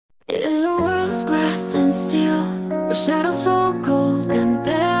where shadows fall cold and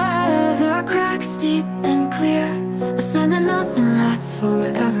bare. There are cracks deep and clear, a sign that nothing lasts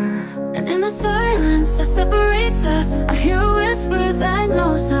forever. And in the silence that separates us, I hear a whisper that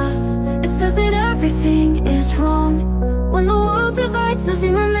knows us. It says that everything is wrong. When the world divides,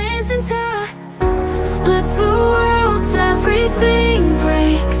 nothing remains intact. Splits the world, everything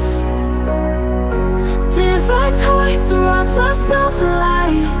breaks. Divides hearts, robs us of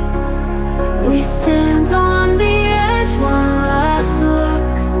light. We stand on the edge, one last look.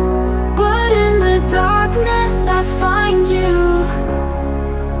 But in the darkness I find you,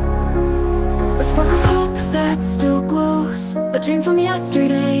 a spark of hope that still glows, a dream from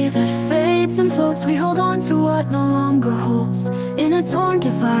yesterday that fades and floats. We hold on to what no longer holds, in a torn,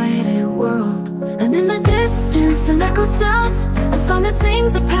 divided world. And in the distance an echo sounds, a song that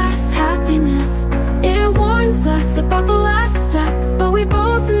sings of past happiness. It warns us about the last step, but we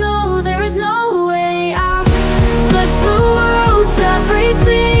both know there is no way out. Splits the world,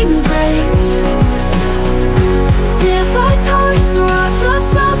 everything breaks. Divides hearts, robs us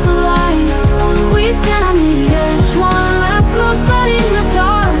of light. We stand on the edge, one last look, but in the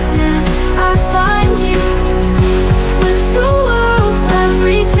darkness I find you. Splits the world,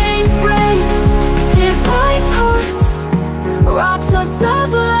 everything breaks. Divides hearts, robs us of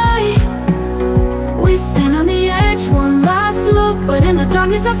light. We stand on the edge, one last look, but in the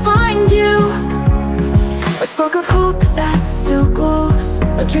darkness I find you. A spark of hope that still glows,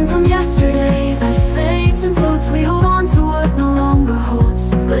 a dream from yesterday that fades and floats. We hold on to what no longer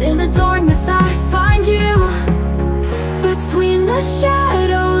holds, but in the darkness I find you. Between the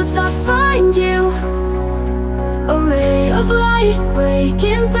shadows I find you, a ray of light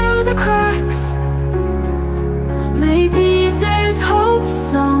breaking through the cracks. Maybe there's hope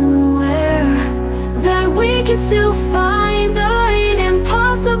somewhere, that we can still find the light,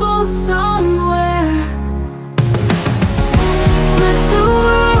 impossible somewhere. Splits the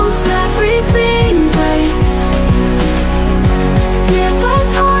world, everything breaks.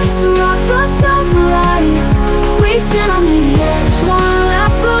 Divides hearts, robs us of light. We stand on the edge, one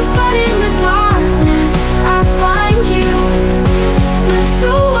last look, but in the darkness I find you. Splits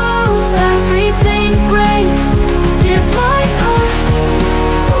the world, everything breaks. Divides hearts,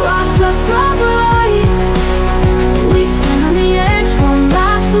 robs us of light. We stand on the edge, one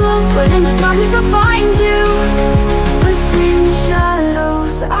last look, but in the darkness I find you. Between the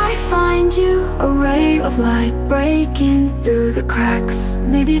shadows I find you, a ray of light breaking through the cracks.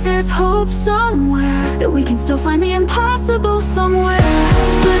 Maybe there's hope somewhere, that we can still find the impossible somewhere.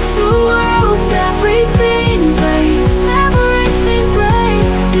 Splits the world, everything breaks. Everything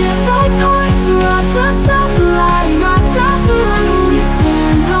breaks. Divides hearts, robs us of light. Robs us of light. We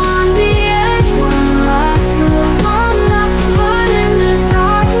stand on the edge, one last look. One last look, but in the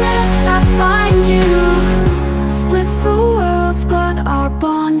darkness I find you. Splits the world, but our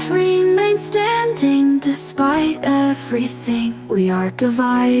bond remains standing despite everything. We are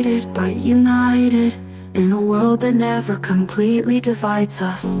divided but united in a world that never completely divides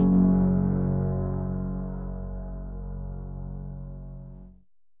us.